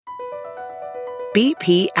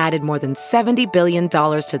BP added more than $70 billion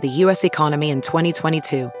to the U.S. economy in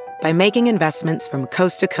 2022 by making investments from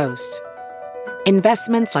coast to coast.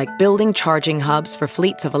 Investments like building charging hubs for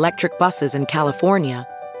fleets of electric buses in California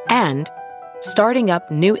and starting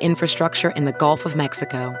up new infrastructure in the Gulf of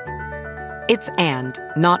Mexico. It's and,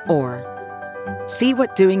 not or. See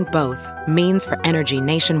what doing both means for energy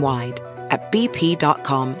nationwide at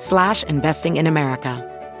bp.com/investing in America.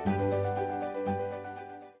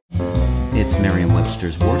 It's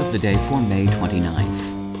Merriam-Webster's Word of the Day for May 29th.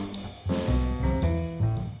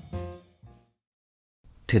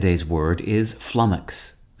 Today's word is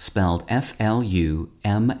flummox, spelled F-L-U-M-M-O-X.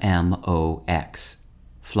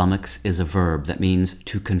 Flummox is a verb that means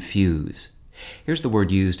to confuse. Here's the word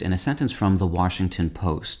used in a sentence from The Washington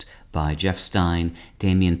Post by Jeff Stein,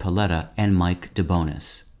 Damian Paletta, and Mike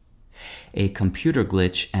DeBonis. A computer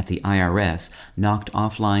glitch at the IRS knocked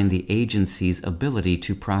offline the agency's ability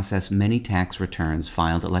to process many tax returns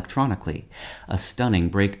filed electronically, a stunning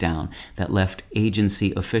breakdown that left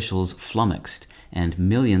agency officials flummoxed and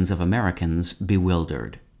millions of Americans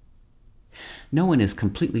bewildered. No one is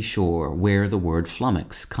completely sure where the word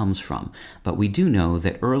flummox comes from, but we do know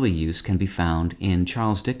that early use can be found in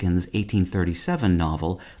Charles Dickens' 1837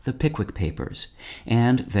 novel, The Pickwick Papers,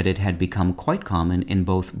 and that it had become quite common in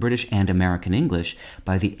both British and American English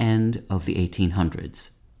by the end of the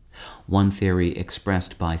 1800s. One theory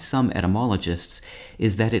expressed by some etymologists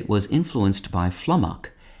is that it was influenced by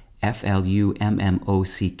flummock,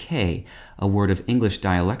 F-L-U-M-M-O-C-K, a word of English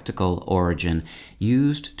dialectical origin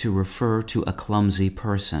used to refer to a clumsy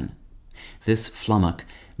person. This flummock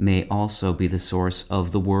may also be the source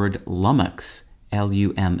of the word lummox,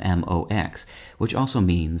 L-U-M-M-O-X, which also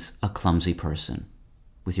means a clumsy person.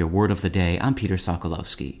 With your Word of the Day, I'm Peter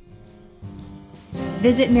Sokolowski.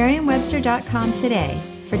 Visit Merriam-Webster.com today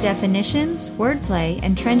for definitions, wordplay,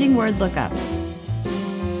 and trending word lookups.